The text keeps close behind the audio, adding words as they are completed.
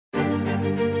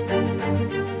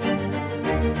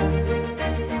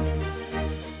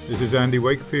This is Andy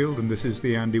Wakefield, and this is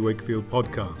the Andy Wakefield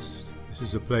podcast. This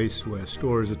is a place where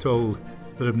stories are told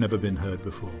that have never been heard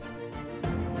before.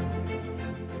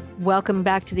 Welcome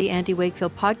back to the Andy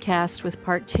Wakefield podcast with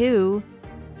part 2.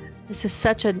 This is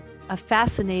such a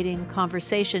fascinating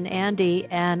conversation, Andy,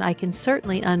 and I can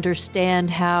certainly understand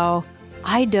how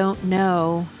I don't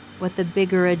know what the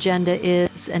bigger agenda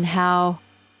is and how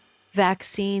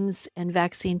vaccines and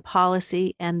vaccine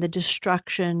policy and the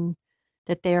destruction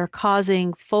that they are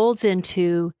causing folds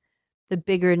into the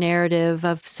bigger narrative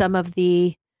of some of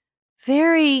the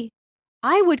very,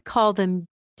 I would call them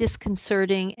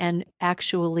disconcerting and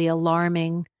actually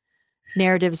alarming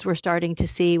narratives we're starting to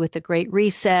see with the Great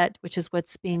Reset, which is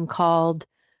what's being called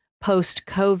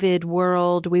post-COVID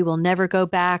world. We will never go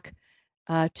back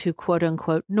to quote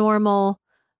unquote normal.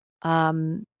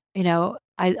 I'm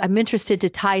interested to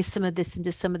tie some of this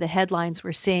into some of the headlines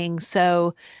we're seeing.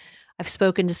 So I've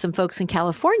spoken to some folks in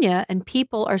California, and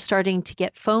people are starting to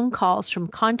get phone calls from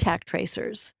contact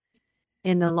tracers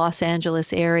in the Los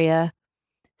Angeles area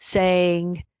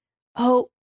saying,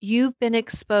 oh, you've been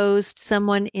exposed,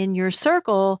 someone in your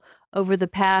circle over the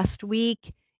past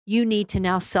week, you need to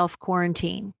now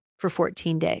self-quarantine for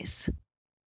 14 days.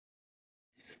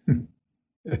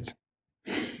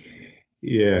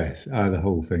 Yes, the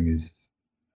whole thing is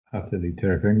utterly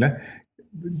terrifying.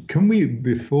 Can we,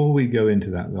 before we go into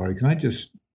that, Laurie, can I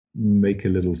just make a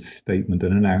little statement,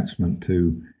 an announcement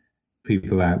to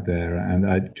people out there? And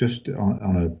I just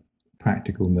on a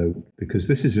practical note, because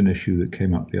this is an issue that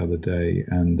came up the other day,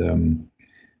 and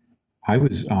I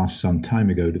was asked some time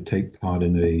ago to take part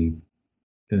in an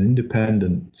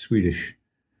independent Swedish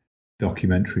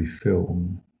documentary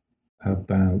film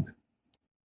about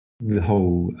the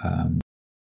whole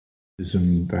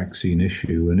vaccine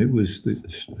issue, and it was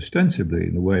ostensibly,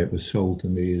 the way it was sold to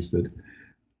me is that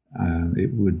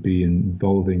it would be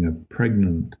involving a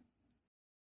pregnant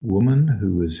woman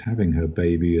who was having her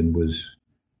baby and was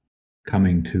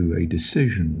coming to a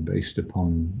decision based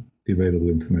upon the available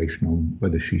information on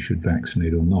whether she should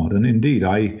vaccinate or not. And indeed,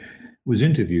 I was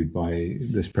interviewed by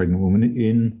this pregnant woman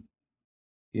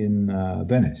in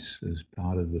Venice as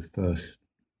part of the first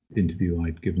interview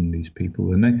I'd given these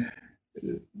people, and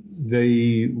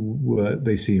they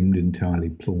seemed entirely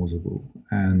plausible,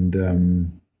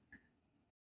 and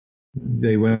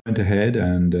they went ahead,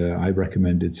 and I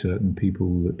recommended certain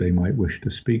people that they might wish to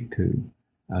speak to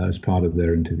as part of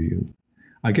their interview.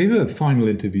 I gave a final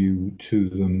interview to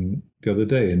them the other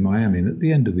day in Miami, and at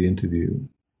the end of the interview,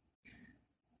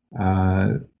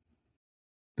 the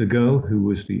girl who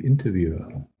was the interviewer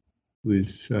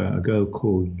was a girl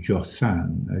called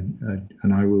Josanne,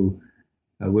 and I will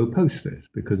post this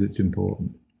because it's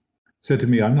important. Said to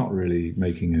me, I'm not really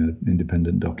making an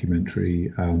independent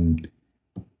documentary.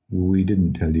 We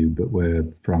didn't tell you, but we're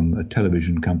from a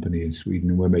television company in Sweden,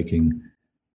 and we're making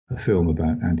a film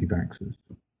about anti-vaxxers.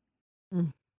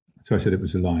 Mm. So I said it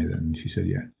was a lie then, and she said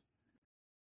yes.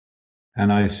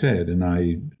 And I said,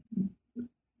 I've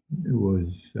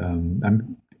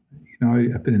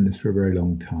been in this for a very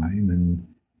long time,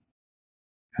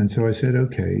 and so I said,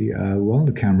 okay, while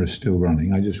the camera's still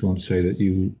running, I just want to say that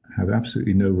you have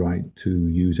absolutely no right to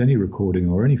use any recording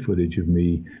or any footage of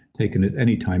me taken at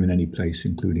any time in any place,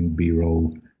 including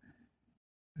B-roll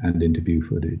and interview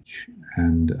footage.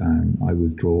 And I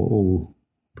withdraw all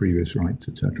previous rights,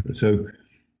 etc. So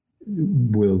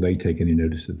will they take any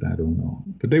notice of that or not?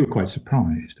 But they were quite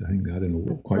surprised. I don't know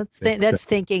what quite. That's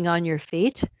thinking on your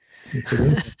feet.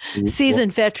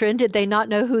 Seasoned veteran, did they not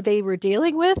know who they were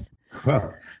dealing with?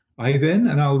 Well,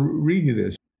 and I'll read you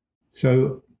this.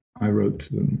 So I wrote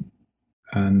to them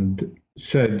and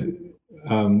said,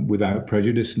 without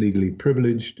prejudice, legally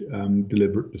privileged,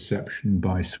 deliberate deception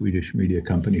by Swedish media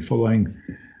company following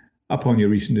up on your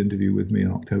recent interview with me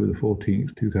on October the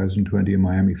 14th, 2020 in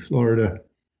Miami, Florida,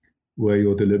 where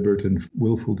your deliberate and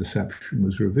willful deception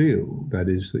was revealed. That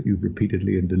is, that you've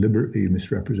repeatedly and deliberately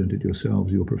misrepresented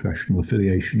yourselves, your professional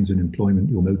affiliations and employment,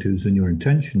 your motives and your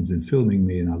intentions in filming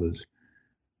me and others.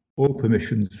 All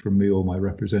permissions from me or my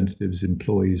representatives,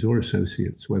 employees or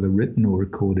associates, whether written or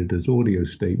recorded as audio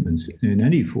statements in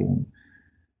any form,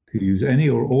 to use any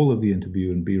or all of the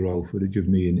interview and B-roll footage of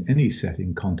me in any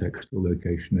setting, context or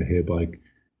location are hereby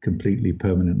completely,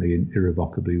 permanently and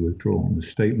irrevocably withdrawn. The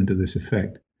statement to this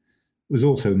effect was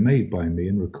also made by me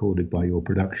and recorded by your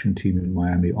production team in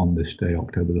Miami on this day,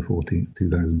 October the 14th,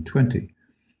 2020.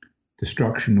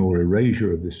 Destruction or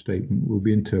erasure of this statement will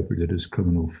be interpreted as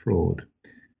criminal fraud.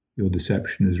 Your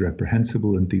deception is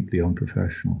reprehensible and deeply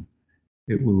unprofessional.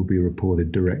 It will be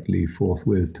reported directly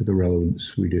forthwith to the relevant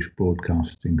Swedish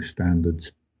Broadcasting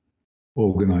Standards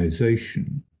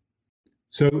Organization.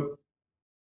 So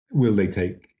Will they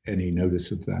take any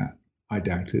notice of that? I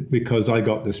doubt it, because I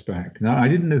got this back. Now, I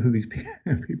didn't know who these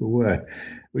people were,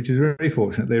 which is very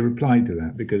fortunate. They replied to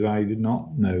that because I did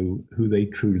not know who they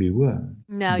truly were.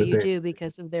 Now But you do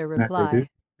because of their reply.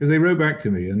 because they wrote back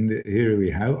to me, and here we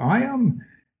have. I am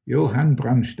Johan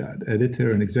Brandstad,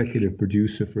 editor and executive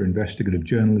producer for investigative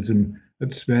journalism at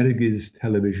Sveriges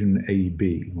Television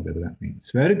AB, whatever that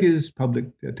means. Sveriges Public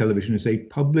Television is a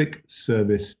public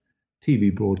service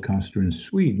TV broadcaster in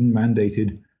Sweden,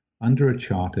 mandated under a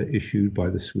charter issued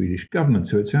by the Swedish government.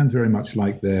 So it sounds very much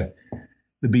like the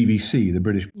BBC, the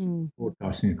British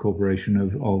Broadcasting Corporation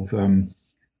of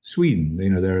Sweden.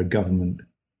 You know, they're a government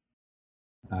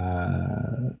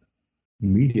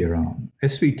media arm.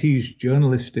 SVT's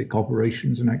journalistic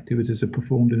operations and activities are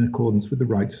performed in accordance with the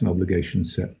rights and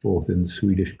obligations set forth in the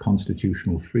Swedish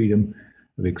Constitutional Freedom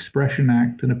of Expression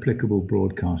Act and applicable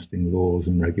broadcasting laws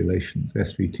and regulations.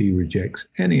 SVT rejects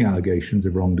any allegations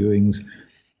of wrongdoings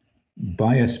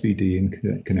by SVT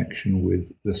in connection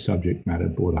with the subject matter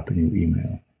brought up in your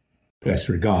email. Best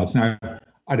regards. Now,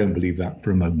 I don't believe that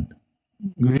for a moment.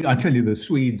 I tell you, the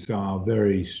Swedes are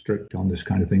very strict on this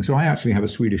kind of thing. So I actually have a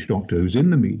Swedish doctor who's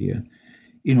in the media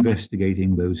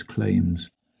investigating those claims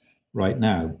right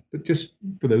now. But just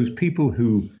for those people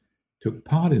who took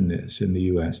part in this in the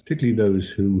US, particularly those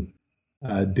who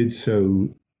did so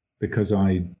because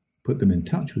I put them in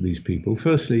touch with these people.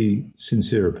 Firstly,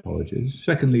 sincere apologies.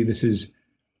 Secondly, this is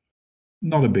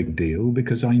not a big deal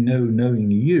because I know,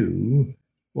 knowing you,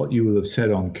 what you will have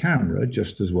said on camera,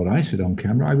 just as what I said on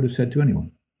camera, I would have said to anyone.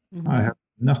 Mm-hmm. I have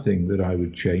nothing that I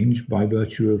would change by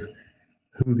virtue of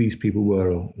who these people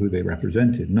were or who they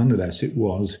represented. Nonetheless, it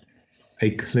was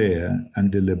a clear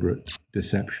and deliberate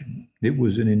deception. It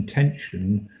was an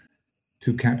intention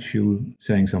to catch you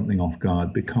saying something off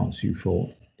guard because you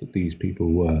thought that these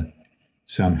people were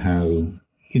somehow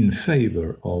in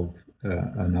favor of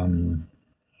an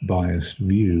unbiased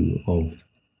view of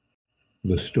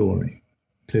the story.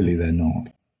 Clearly they're not.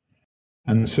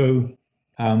 And so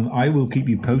I will keep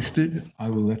you posted. I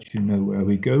will let you know where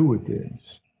we go with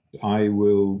this. I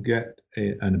will get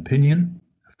an opinion,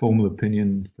 a formal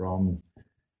opinion from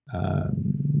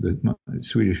the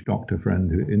Swedish doctor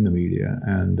friend in the media,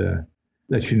 and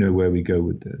let you know where we go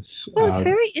with this. Well, it's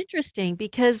very interesting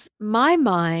because my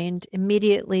mind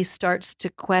immediately starts to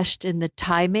question the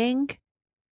timing,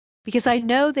 because I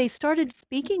know they started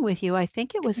speaking with you, I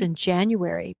think it was in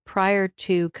January prior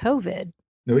to COVID.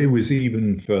 No, it was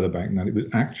even further back than that. It was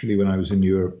actually when I was in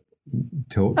Europe.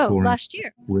 Last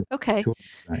year. Okay.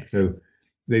 So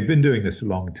they've been doing this a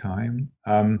long time.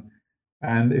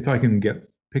 And if I can get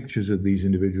pictures of these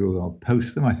individuals, I'll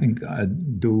post them. I think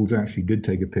Dools actually did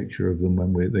take a picture of them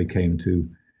when they came to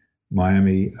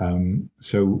Miami.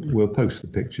 So we'll post the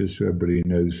pictures so everybody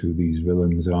knows who these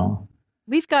villains are.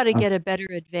 We've got to get a better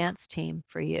advance team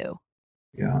for you.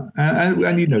 Yeah,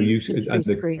 and you know, you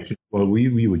well,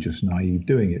 we were just naive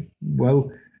doing it.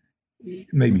 Well,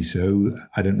 maybe so.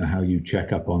 I don't know how you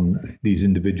check up on these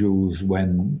individuals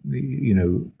when, you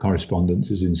know,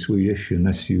 correspondence is in Swedish,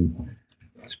 unless you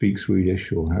speak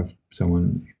Swedish or have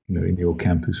someone, you know, in your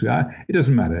campus. It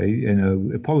doesn't matter. You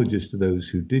know, apologies to those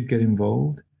who did get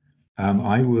involved.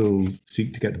 I will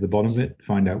seek to get to the bottom of it,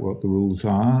 find out what the rules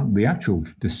are. The actual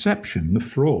deception, the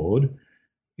fraud,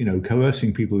 you know,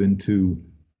 coercing people into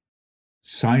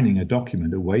signing a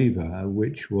document, a waiver,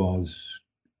 which was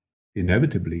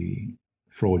inevitably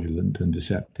fraudulent and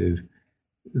deceptive,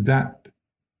 that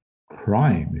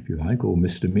crime, if you like, or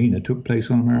misdemeanor took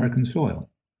place on American soil.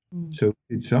 So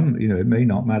it's it may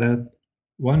not matter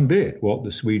one bit what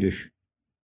the Swedish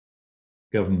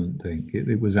government think.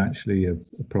 It was actually a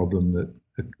problem that,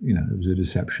 you know, it was a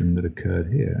deception that occurred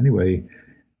here. Anyway,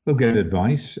 we'll get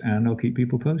advice and I'll keep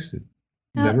people posted.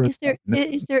 Is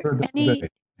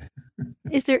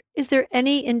there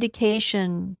any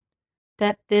indication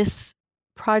that this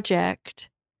project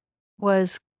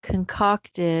was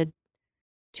concocted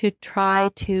to try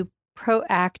to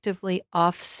proactively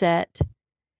offset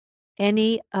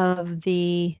any of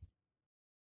the,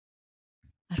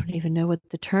 I don't even know what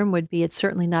the term would be, it's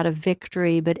certainly not a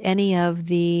victory, but any of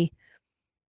the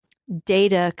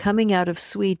data coming out of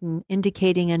Sweden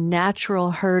indicating a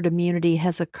natural herd immunity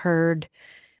has occurred?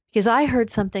 Because I heard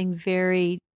something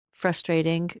very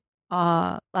frustrating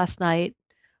last night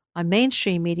on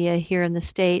mainstream media here in the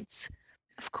States,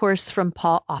 of course, from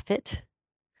Paul Offit,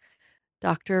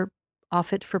 Dr.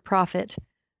 Offit for Profit,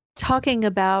 talking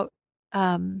about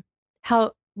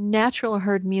how natural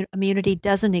herd immunity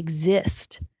doesn't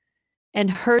exist,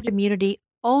 and herd immunity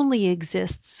only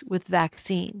exists with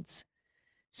vaccines.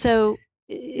 So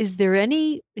is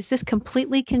this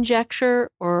completely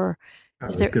conjecture, or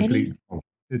Is there any?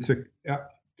 It's a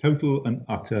total and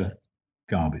utter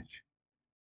garbage.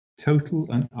 Total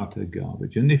and utter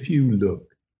garbage. And if you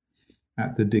look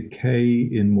at the decay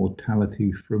in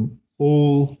mortality from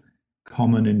all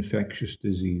common infectious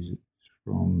diseases,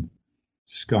 from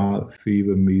scarlet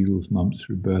fever, measles, mumps,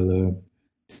 rubella,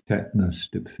 tetanus,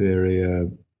 diphtheria,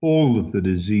 all of the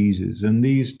diseases, and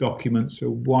these documents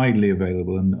are widely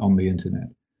available on the internet,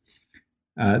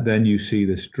 then you see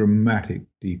this dramatic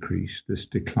decrease, this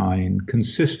decline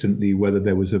consistently, whether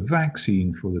there was a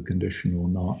vaccine for the condition or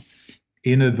not,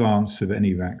 in advance of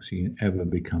any vaccine ever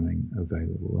becoming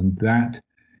available. And that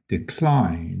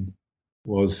decline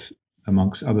was,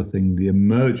 amongst other things, the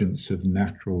emergence of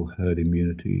natural herd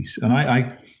immunities. And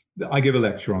I give a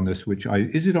lecture on this,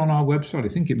 is it on our website? I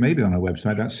think it may be on our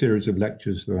website, that series of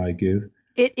lectures that I give.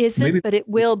 It isn't, but it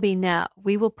will be now.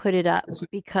 We will put it up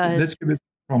because... Let's give it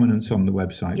prominence on the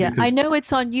website. Yeah, I know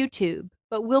it's on YouTube,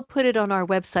 but we'll put it on our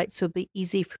website so it'll be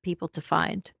easy for people to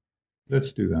find.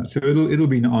 Let's do that. So it'll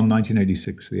be on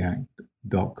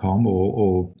 1986theact.com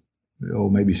or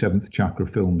maybe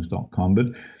seventhchakrafilms.com, but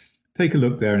take a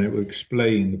look there and it will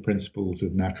explain the principles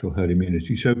of natural herd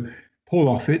immunity. So Paul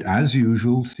Offit, as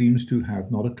usual, seems to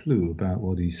have not a clue about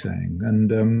what he's saying.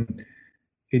 And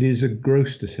it is a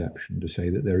gross deception to say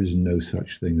that there is no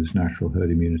such thing as natural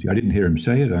herd immunity. I didn't hear him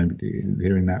say it. I'm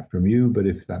hearing that from you. But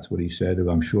if that's what he said, and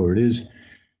I'm sure it is,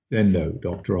 then no,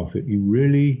 Dr. Offit,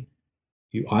 you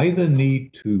either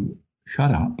need to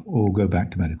shut up or go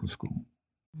back to medical school.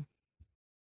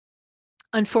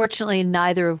 Unfortunately,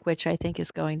 neither of which I think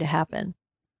is going to happen.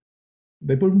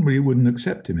 They probably wouldn't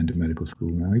accept him into medical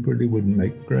school now. He probably wouldn't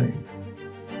make the grade.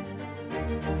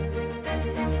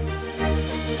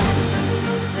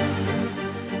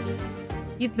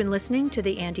 You've been listening to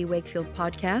the Andy Wakefield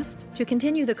podcast. To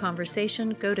continue the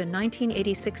conversation, go to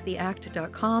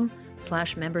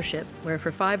 1986theact.com/membership, where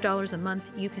for $5 a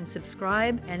month, you can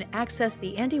subscribe and access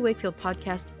the Andy Wakefield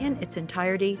podcast in its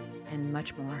entirety and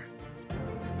much more.